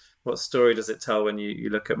what story does it tell when you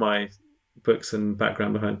look at my books and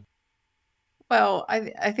background behind? Well,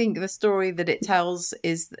 I think the story that it tells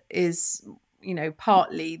is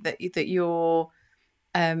partly that you're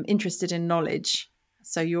interested in knowledge.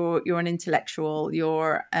 So you're an intellectual.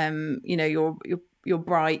 You're you're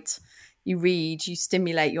bright. you read, you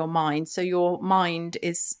stimulate your mind. So your mind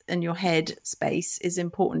is, and your head space is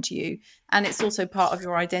important to you. And it's also part of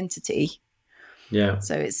your identity. Yeah.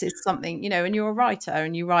 So it's something, and you're a writer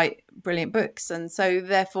and you write brilliant books. And so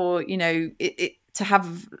therefore, it to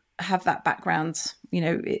have that background,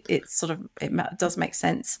 it's sort of, it does make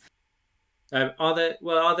sense. Are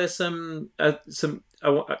there some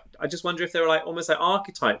I just wonder if there are like almost like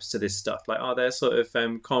archetypes to this stuff. Like, are there sort of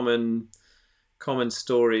common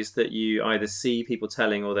stories that you either see people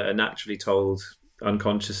telling or that are naturally told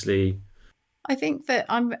unconsciously? I think that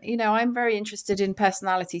I'm very interested in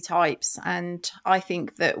personality types, and I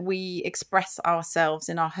think that we express ourselves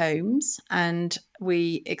in our homes and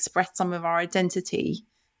we express some of our identity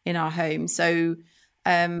in our home. So,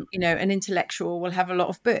 an intellectual will have a lot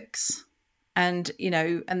of books, and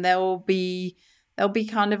and they'll be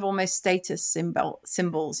kind of almost status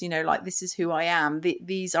symbols, like this is who I am.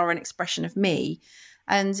 These are an expression of me,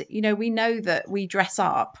 and we know that we dress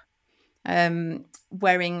up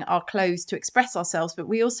wearing our clothes to express ourselves, but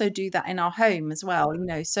we also do that in our home as well.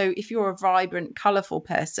 So if you're a vibrant, colorful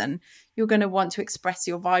person, you're going to want to express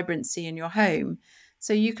your vibrancy in your home.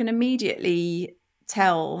 So you can immediately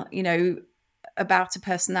tell, about a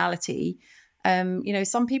personality.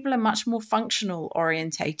 Some people are much more functional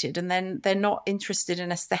orientated, and then they're not interested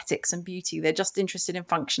in aesthetics and beauty. They're just interested in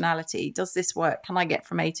functionality. Does this work? Can I get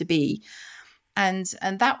from A to B? And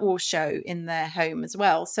that will show in their home as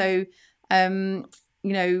well. So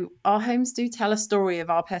our homes do tell a story of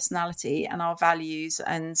our personality and our values,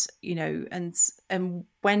 and and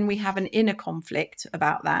when we have an inner conflict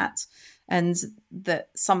about that, and that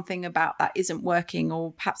something about that isn't working,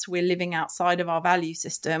 or perhaps we're living outside of our value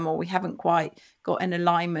system, or we haven't quite got an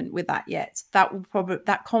alignment with that yet,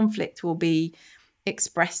 that conflict will be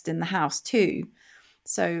expressed in the house too.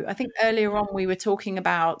 So I think earlier on we were talking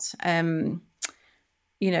about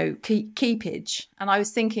keepage. And I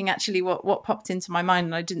was thinking actually what popped into my mind,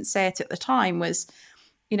 and I didn't say it at the time, was,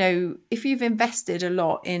 if you've invested a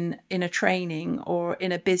lot in a training or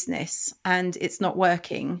in a business and it's not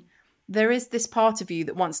working, there is this part of you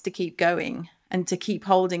that wants to keep going and to keep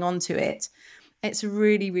holding on to it. It's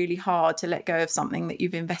really, really hard to let go of something that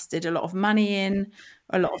you've invested a lot of money in,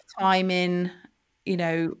 a lot of time in,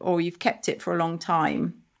 or you've kept it for a long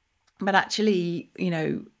time. But actually,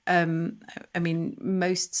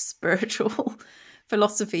 most spiritual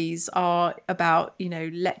philosophies are about,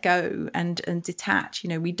 let go and detach.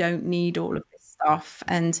 We don't need all of this stuff.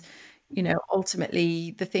 And,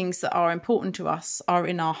 ultimately the things that are important to us are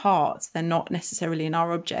in our hearts. They're not necessarily in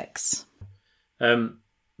our objects.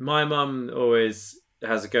 My mum always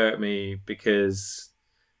has a go at me because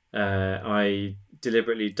I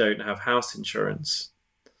deliberately don't have house insurance.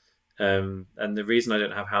 And the reason I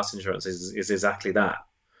don't have house insurance is exactly that.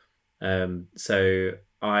 So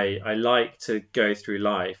I like to go through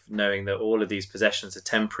life knowing that all of these possessions are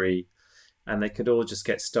temporary and they could all just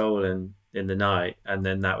get stolen in the night, and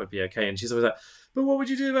then that would be okay. And she's always like, but what would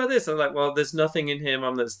you do about this? I'm like, well, there's nothing in here,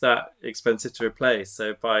 Mum, that's that expensive to replace.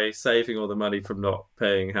 So by saving all the money from not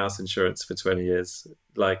paying house insurance for 20 years,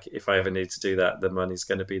 like if I ever need to do that, the money's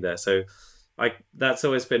going to be there. So that's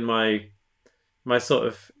always been my sort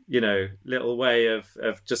of, little way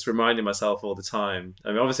of just reminding myself all the time.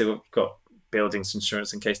 I mean, obviously we've got buildings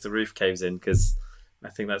insurance in case the roof caves in, because I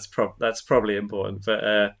think that's probably important.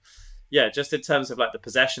 But just in terms of like the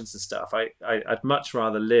possessions and stuff, I'd much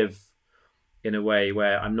rather live in a way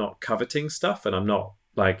where I'm not coveting stuff and I'm not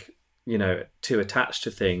like, too attached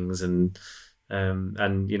to things. And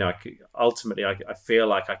ultimately I feel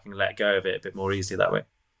like I can let go of it a bit more easily that way.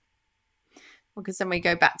 Well, because then we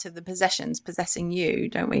go back to the possessions possessing you,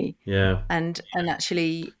 don't we? Yeah. And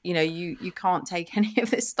actually, you can't take any of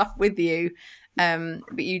this stuff with you, but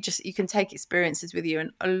you can take experiences with you.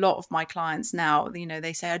 And a lot of my clients now,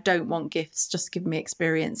 they say, I don't want gifts, just give me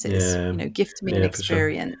experiences. Yeah. Gift me an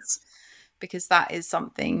experience, sure. Because that is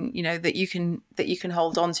something that you can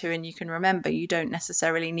hold on to and you can remember. You don't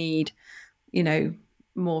necessarily need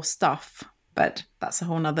more stuff, but that's a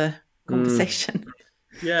whole nother conversation.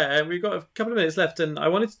 Yeah, we've got a couple of minutes left, and I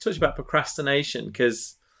wanted to touch about procrastination,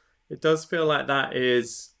 because it does feel like that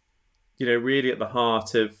is, really at the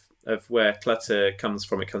heart of where clutter comes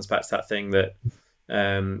from. It comes back to that thing that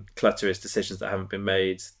clutter is decisions that haven't been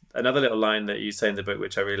made. Another little line that you say in the book,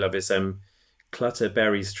 which I really love, is clutter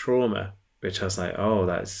buries trauma, which I was like, oh,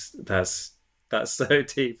 that's so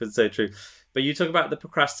deep and so true. But you talk about the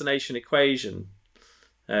procrastination equation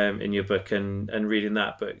in your book and reading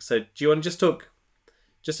that book. So do you want to just talk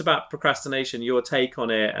just about procrastination, your take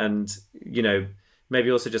on it, and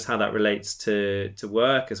maybe also just how that relates to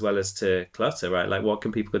work as well as to clutter, right? Like what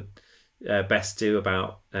can people best do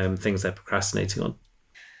about things they're procrastinating on?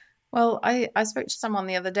 Well, I spoke to someone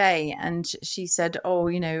the other day, and she said, "Oh,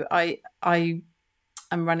 I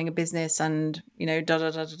am running a business, and da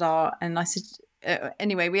da da da da." And I said,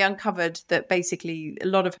 anyway, we uncovered that basically a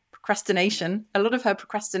lot of her procrastination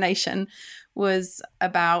was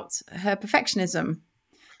about her perfectionism.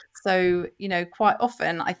 So, quite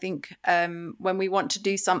often I think when we want to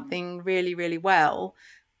do something really, really well,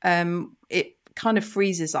 it kind of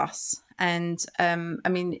freezes us. And I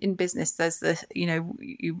mean, in business, there's this,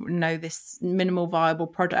 this minimal viable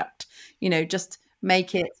product, just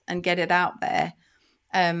make it and get it out there.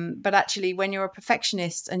 But actually, when you're a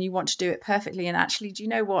perfectionist and you want to do it perfectly, and actually, do you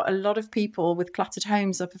know what? A lot of people with cluttered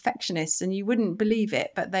homes are perfectionists, and you wouldn't believe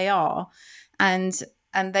it, but they are. And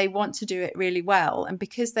they want to do it really well. And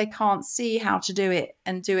because they can't see how to do it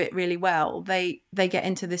and do it really well, they get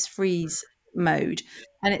into this freeze mode.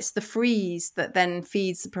 And it's the freeze that then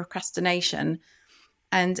feeds the procrastination.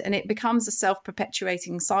 And it becomes a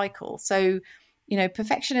self-perpetuating cycle. So,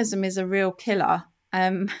 perfectionism is a real killer.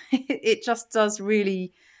 It just does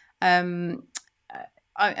really. I mean,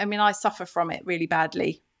 I suffer from it really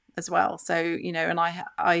badly as well. So, and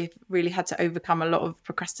I really had to overcome a lot of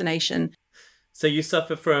procrastination. So you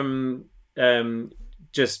suffer from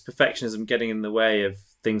just perfectionism getting in the way of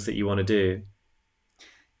things that you want to do.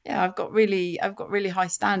 Yeah, I've got really high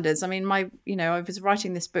standards. I mean, I was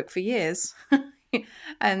writing this book for years,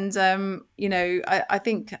 and I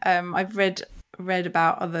think I've read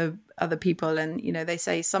about other people, and they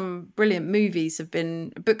say some brilliant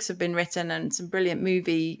books have been written, and some brilliant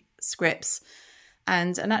movie scripts,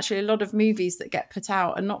 and actually a lot of movies that get put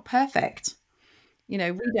out are not perfect. We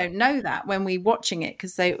don't know that when we're watching it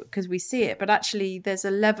because we see it, but actually there's a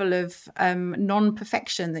level of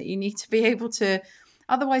non-perfection that you need to be able to,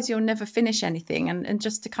 otherwise you'll never finish anything. And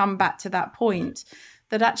just to come back to that point,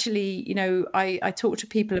 that actually, I talk to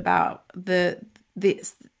people about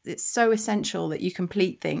it's so essential that you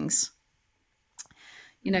complete things.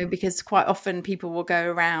 Because quite often people will go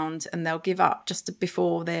around and they'll give up just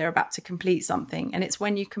before they're about to complete something. And it's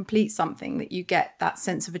when you complete something that you get that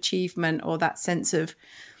sense of achievement, or that sense of,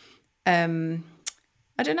 I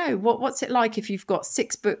don't know, what's it like if you've got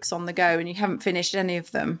 6 books on the go and you haven't finished any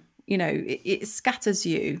of them? It scatters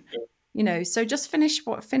you. So just finish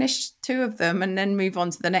 2 of them and then move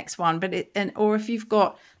on to the next one. Or if you've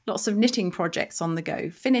got lots of knitting projects on the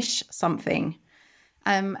go, finish something.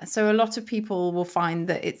 So a lot of people will find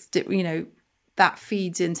that it's, that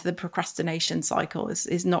feeds into the procrastination cycle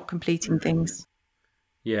is not completing things.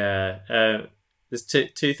 Yeah. There's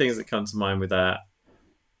two things that come to mind with that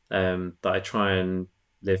that I try and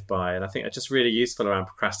live by. And I think are just really useful around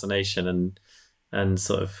procrastination and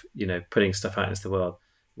sort of, putting stuff out into the world.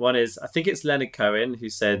 One is, I think it's Leonard Cohen who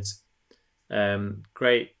said,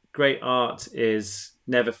 great art is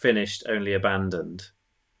never finished, only abandoned.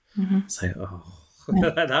 Mm-hmm. So,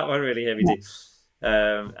 that one really hit me deep.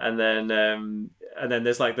 And then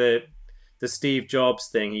there's like the Steve Jobs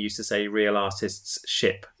thing. He used to say, real artists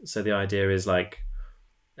ship. So the idea is like,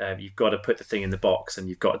 you've got to put the thing in the box and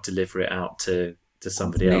you've got to deliver it out to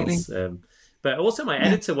somebody else. But also my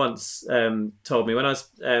editor once told me, when I was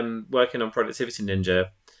working on Productivity Ninja,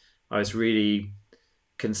 I was really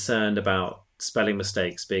concerned about spelling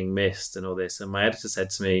mistakes being missed and all this. And my editor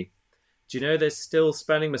said to me, do you know there's still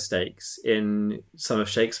spelling mistakes in some of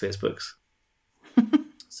Shakespeare's books?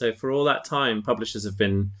 So for all that time, publishers have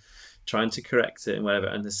been trying to correct it and whatever,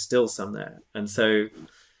 and there's still some there. And so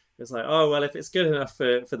it's like, oh, well, if it's good enough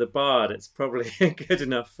for the Bard, it's probably good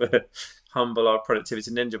enough for Humble or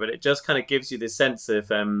Productivity Ninja. But it just kind of gives you this sense of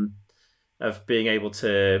being able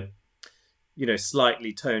to,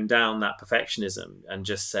 slightly tone down that perfectionism and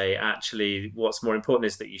just say, actually, what's more important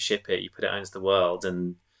is that you ship it, you put it out into the world,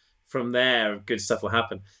 and from there, good stuff will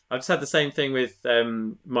happen. I've just had the same thing with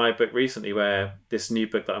my book recently, where this new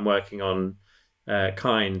book that I'm working on,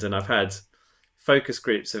 Kind, and I've had focus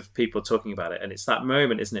groups of people talking about it. And it's that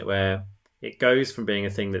moment, isn't it, where it goes from being a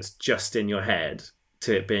thing that's just in your head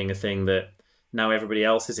to it being a thing that now everybody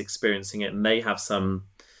else is experiencing it and they have some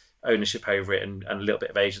ownership over it and a little bit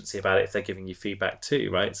of agency about it if they're giving you feedback too,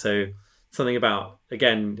 right? So something about,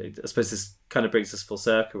 again, I suppose this kind of brings us full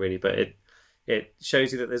circle really, but it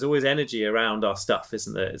shows you that there's always energy around our stuff,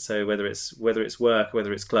 isn't there? So whether it's work,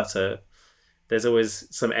 whether it's clutter, there's always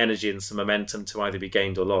some energy and some momentum to either be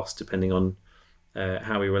gained or lost, depending on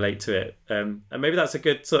how we relate to it. And maybe that's a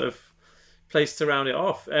good sort of place to round it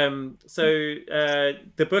off. So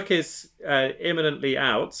the book is imminently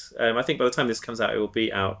out. I think by the time this comes out, it will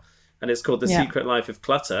be out. And it's called The Secret Life of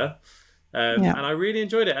Clutter. And I really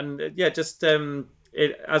enjoyed it. And just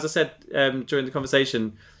as I said during the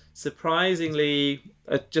conversation,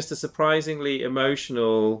 just a surprisingly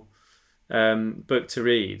emotional book to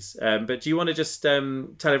read. But do you want to just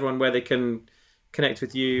tell everyone where they can connect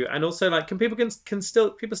with you, and also like can people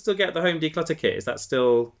still get the home declutter kit? Is that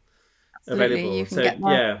still available? You can get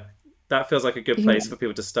that. That feels like a good place for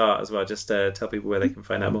people to start as well. Just tell people where they can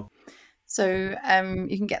find out more. So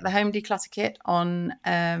you can get the home declutter kit on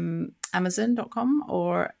Amazon.com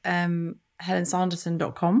or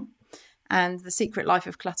HelenSanderson.com. And The Secret Life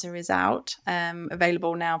of Clutter is out,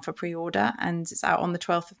 available now for pre-order, and it's out on the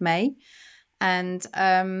 12th of May. And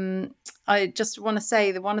I just want to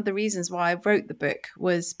say that one of the reasons why I wrote the book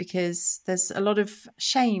was because there's a lot of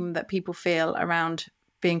shame that people feel around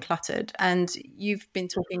being cluttered. And you've been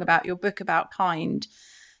talking about your book about kind.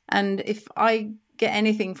 And if I get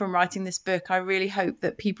anything from writing this book, I really hope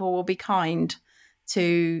that people will be kind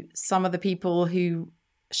to some of the people who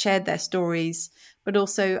shared their stories, but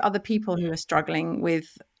also other people who are struggling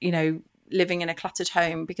with, living in a cluttered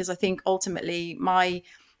home. Because I think ultimately my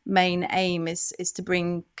main aim is to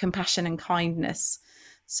bring compassion and kindness.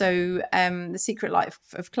 So The Secret Life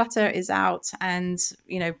of Clutter is out, and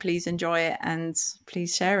please enjoy it and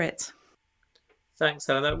please share it. Thanks,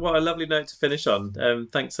 Helen. What a lovely note to finish on.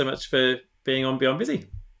 Thanks so much for being on Beyond Busy.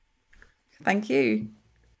 Thank you.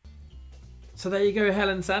 So there you go,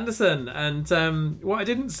 Helen Sanderson. And what I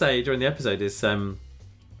didn't say during the episode is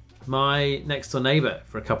my next door neighbour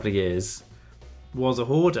for a couple of years was a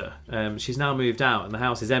hoarder. She's now moved out and the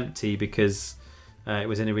house is empty because it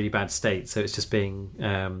was in a really bad state. So it's just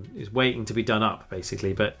it's waiting to be done up,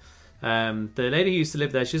 basically. But the lady who used to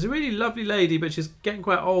live there, she's a really lovely lady, but she's getting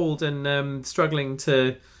quite old and struggling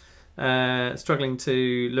to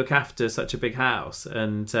look after such a big house.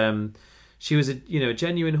 And she was a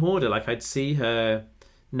genuine hoarder. Like, I'd see her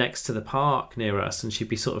next to the park near us, and she'd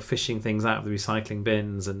be sort of fishing things out of the recycling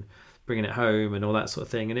bins and bringing it home and all that sort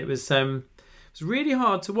of thing. And it was really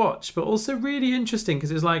hard to watch, but also really interesting, because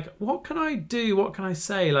it's like, what can I do? What can I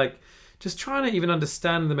say? Like, just trying to even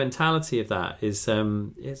understand the mentality of that is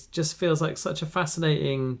it just feels like such a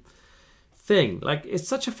fascinating thing. Like, it's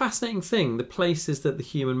such a fascinating thing, the places that the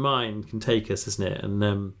human mind can take us, isn't it?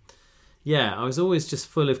 And I was always just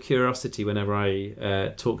full of curiosity whenever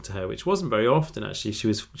I talked to her, which wasn't very often, actually. She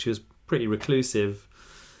was pretty reclusive.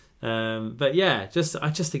 But yeah, I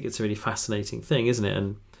just think it's a really fascinating thing, isn't it?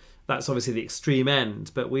 And that's obviously the extreme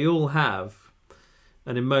end, but we all have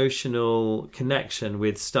an emotional connection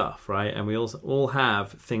with stuff, right? And we also all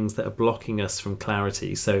have things that are blocking us from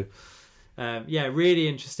clarity. So really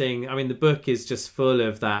interesting. I mean, the book is just full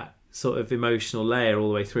of that sort of emotional layer all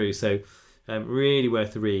the way through. So really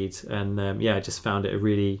worth the read. And I just found it a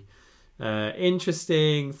really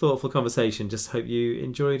interesting, thoughtful conversation. Just hope you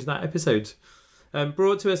enjoyed that episode.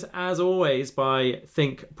 Brought to us, as always, by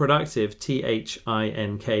Think Productive,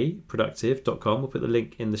 THINK, productive.com. We'll put the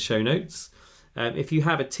link in the show notes. If you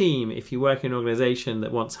have a team, if you work in an organisation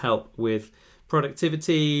that wants help with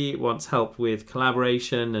productivity, wants help with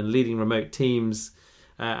collaboration and leading remote teams,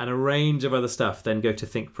 and a range of other stuff, then go to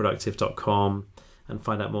thinkproductive.com and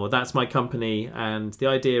find out more. That's my company, and the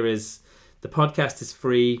idea is the podcast is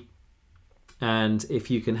free, and if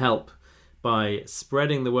you can help by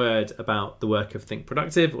spreading the word about the work of Think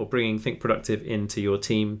Productive or bringing Think Productive into your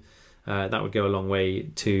team, that would go a long way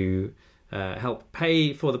to help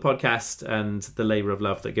pay for the podcast and the labour of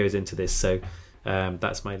love that goes into this. So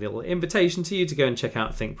that's my little invitation to you to go and check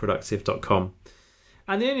out thinkproductive.com.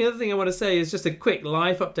 And the only other thing I want to say is just a quick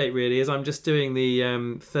life update, really, is I'm just doing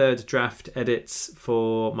the third draft edits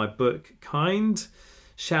for my book, Kind.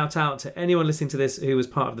 Shout out to anyone listening to this who was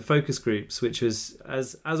part of the focus groups, which was,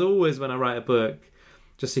 as always when I write a book,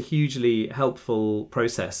 just a hugely helpful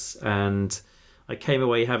process. And I came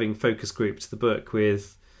away having focus grouped the book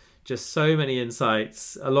with just so many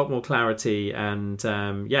insights, a lot more clarity, and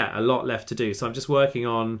a lot left to do. So I'm just working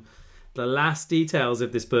on the last details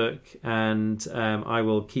of this book, and I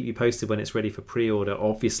will keep you posted when it's ready for pre-order,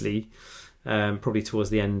 obviously, probably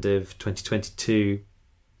towards the end of 2022.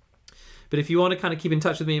 But if you want to kind of keep in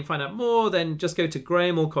touch with me and find out more, then just go to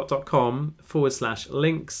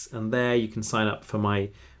grahamallcott.com/links, and there you can sign up for my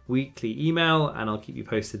weekly email, and I'll keep you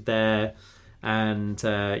posted there. And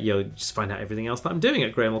you'll just find out everything else that I'm doing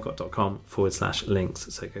at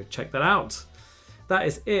grahamallcott.com/links. So go check that out. That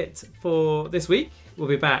is it for this week. We'll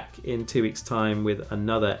be back in 2 weeks' time with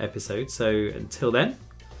another episode. So until then,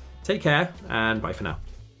 take care and bye for now.